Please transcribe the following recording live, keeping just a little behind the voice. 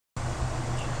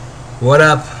What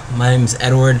up? My name is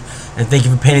Edward, and thank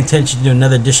you for paying attention to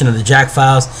another edition of the Jack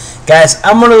Files. Guys,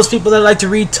 I'm one of those people that like to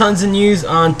read tons of news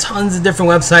on tons of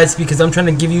different websites because I'm trying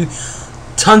to give you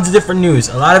tons of different news.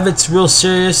 A lot of it's real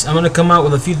serious. I'm going to come out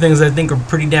with a few things that I think are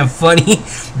pretty damn funny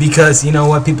because, you know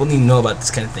what, people need to know about this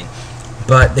kind of thing.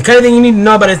 But the kind of thing you need to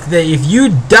know about it is that if you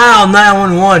dial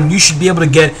 911, you should be able to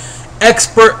get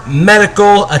expert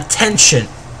medical attention.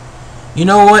 You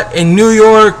know what? In New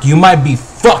York, you might be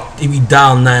fucked if you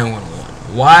dial 911.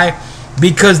 Why?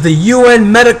 Because the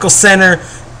UN Medical Center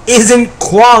isn't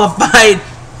qualified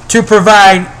to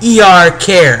provide ER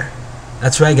care.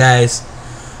 That's right, guys.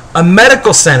 A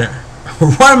medical center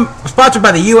sponsored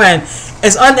by the UN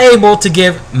is unable to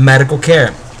give medical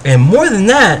care. And more than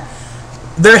that,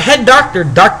 their head doctor,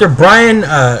 Dr. Brian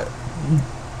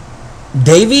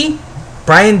Davey,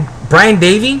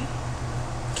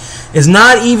 is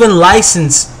not even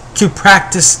licensed to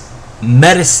practice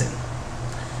medicine.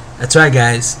 That's right,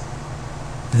 guys.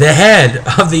 The head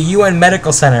of the UN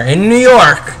Medical Center in New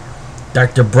York,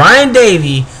 Dr. Brian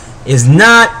Davey, is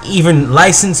not even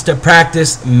licensed to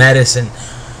practice medicine.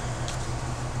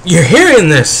 You're hearing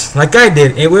this like I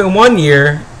did. It went 1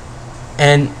 year,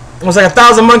 and it was like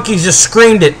 1,000 monkeys just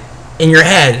screamed it in your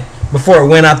head before it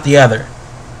went out the other.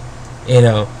 You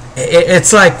know,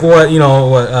 it's like what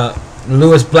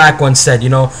Lewis Black once said. You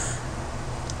know,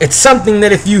 it's something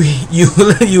that if you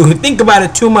think about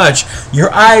it too much,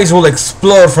 your eyes will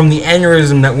explode from the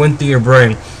aneurysm that went through your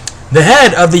brain. The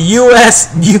head of the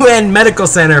UN Medical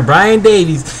Center, Brian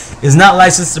Davies, is not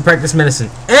licensed to practice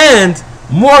medicine. And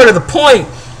more to the point,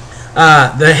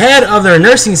 the head of their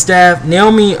nursing staff,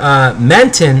 Naomi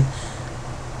Manton,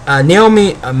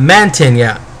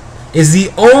 is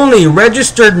the only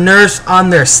registered nurse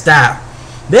on their staff.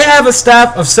 They have a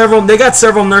staff of several. They got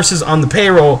several nurses on the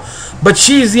payroll, but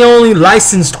she's the only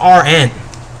licensed RN.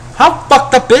 How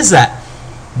fucked up is that?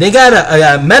 They got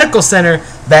a medical center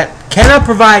that cannot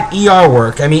provide ER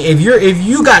work. I mean, if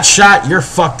you got shot, you're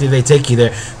fucked if they take you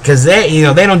there because they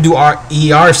don't do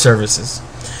ER services.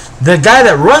 The guy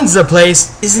that runs the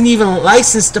place isn't even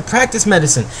licensed to practice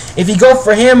medicine. If you go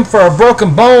for him for a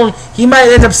broken bone, he might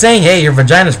end up saying, "Hey, your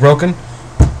vagina's broken.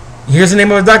 Here's the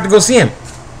name of a doctor. Go see him."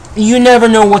 You never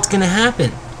know what's going to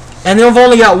happen. And they've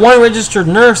only got one registered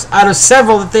nurse out of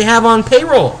several that they have on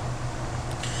payroll.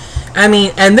 I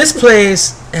mean, and this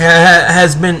place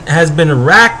has been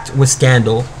racked with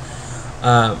scandal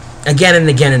again and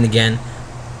again and again.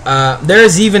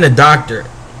 There's even a doctor,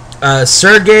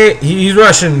 Sergey. He's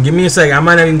Russian. Give me a second. I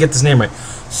might not even get this name right.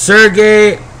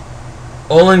 Sergey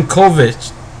Olenkov.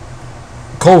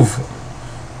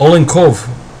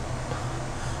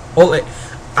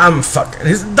 I'm fucking.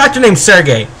 His doctor named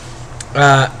Sergey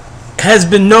has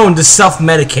been known to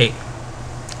self-medicate.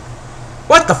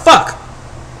 What the fuck?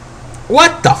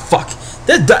 What the fuck?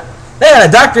 They got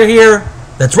a doctor here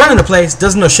that's running the place,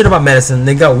 doesn't know shit about medicine.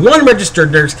 They got one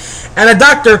registered nurse and a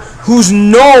doctor who's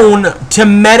known to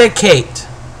medicate.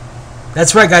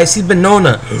 That's right, guys. He's been known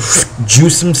to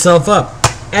juice himself up.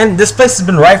 And this place has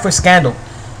been rife with scandal.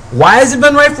 Why has it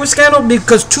been rife with scandal?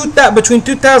 Because between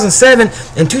 2007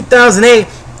 and 2008,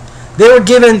 they were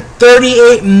given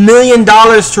 $38 million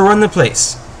to run the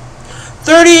place.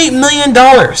 $38 million.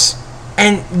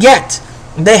 And yet,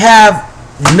 they have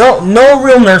no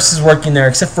real nurses working there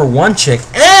except for one chick.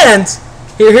 And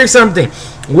here's something.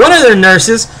 One of their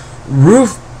nurses,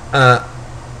 Ruth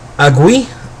Agui,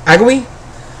 I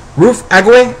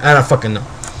don't fucking know,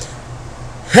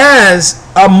 has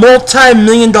a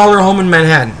multi-million-dollar home in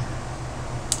Manhattan,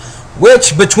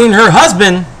 which between her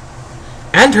husband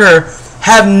and her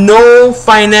have no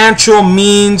financial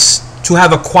means to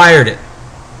have acquired it.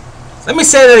 Let me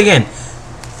say that again.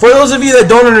 For those of you that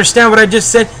don't understand what I just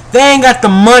said, they ain't got the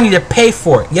money to pay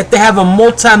for it. Yet they have a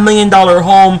multi-million-dollar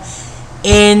home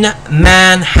in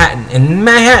Manhattan. In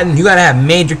Manhattan, you gotta have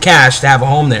major cash to have a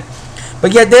home there.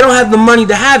 But yet they don't have the money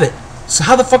to have it. So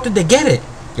how the fuck did they get it?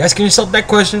 You asking yourself that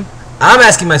question? I'm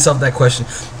asking myself that question.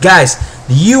 Guys,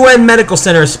 the UN Medical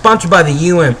Center is sponsored by the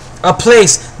UN, a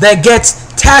place that gets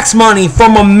tax money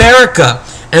from America.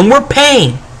 And we're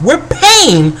paying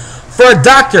for a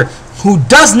doctor who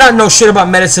does not know shit about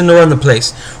medicine to run the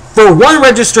place. For one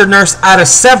registered nurse out of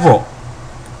several.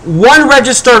 One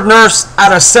registered nurse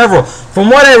out of several.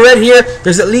 From what I read here,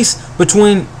 there's at least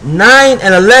between 9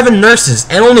 and 11 nurses,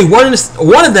 and only one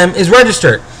of them is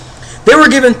registered. They were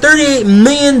given $38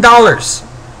 million,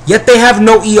 yet they have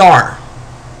no ER.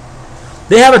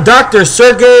 They have a doctor,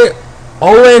 Sergey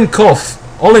Olenkov,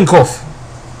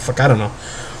 fuck, I don't know,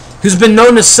 who's been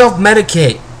known to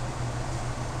self-medicate.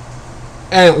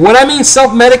 And when I mean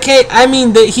self-medicate, I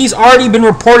mean that he's already been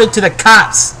reported to the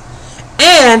cops.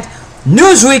 And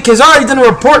Newsweek has already done a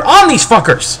report on these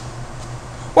fuckers.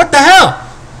 What the hell?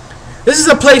 This is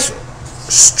a place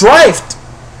strifed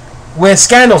with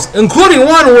scandals, including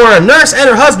one where a nurse and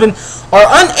her husband are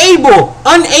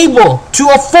unable to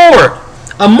afford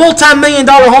a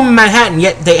multi-million-dollar home in Manhattan,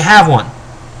 yet they have one.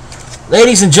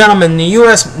 Ladies and gentlemen, the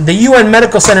UN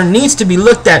Medical Center needs to be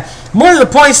looked at. More to the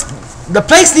point, the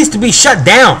place needs to be shut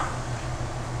down.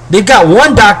 They've got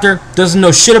one doctor doesn't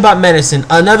know shit about medicine,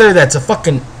 another that's a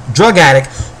fucking drug addict,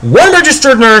 one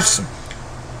registered nurse,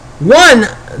 one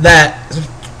that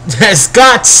has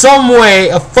got some way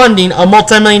of funding a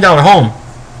multi-million-dollar home,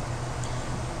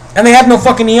 and they have no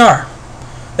fucking ER.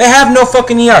 They have no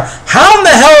fucking ER. How in the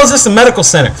hell is this a medical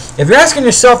center? If you're asking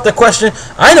yourself the question,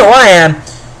 I know I am.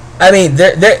 I mean,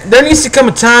 there needs to come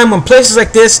a time when places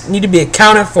like this need to be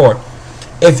accounted for.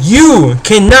 If you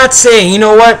cannot say, you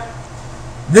know what,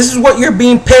 this is what you're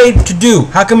being paid to do,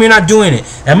 how come you're not doing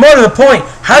it? And more to the point,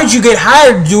 how did you get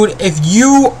hired to do it if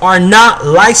you are not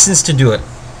licensed to do it?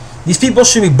 These people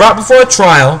should be brought before a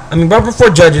trial, brought before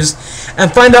judges,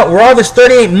 and find out where all this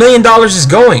 $38 million is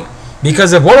going.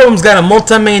 Because if one of them's got a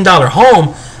multi-million-dollar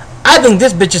home, I think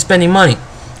this bitch is spending money.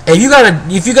 If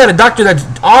you got a doctor that's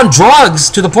on drugs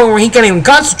to the point where he can't even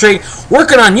concentrate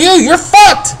working on you, you're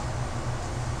fucked.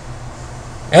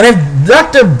 And if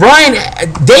Dr. Brian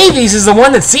Davies is the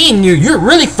one that's seeing you, you're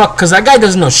really fucked, because that guy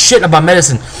doesn't know shit about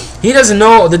medicine. He doesn't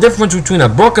know the difference between a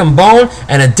broken bone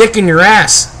and a dick in your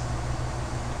ass.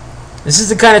 This is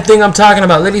the kind of thing I'm talking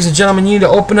about. Ladies and gentlemen, you need to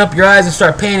open up your eyes and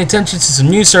start paying attention to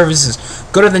some news services.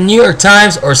 Go to the New York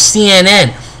Times or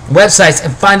CNN websites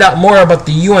and find out more about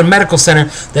the UN Medical Center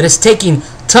that is taking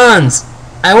tons.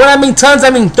 And when I mean tons, I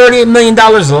mean $38 million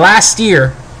last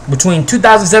year, between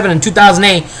 2007 and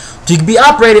 2008, to be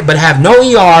operated but have no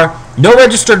ER, no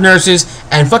registered nurses,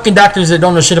 and fucking doctors that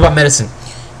don't know shit about medicine.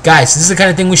 Guys, this is the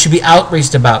kind of thing we should be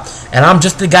outraged about, and I'm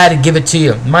just the guy to give it to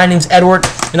you. My name's Edward,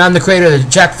 and I'm the creator of the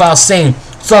Jack File saying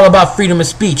it's all about freedom of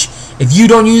speech. If you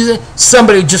don't use it,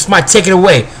 somebody just might take it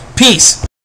away. Peace.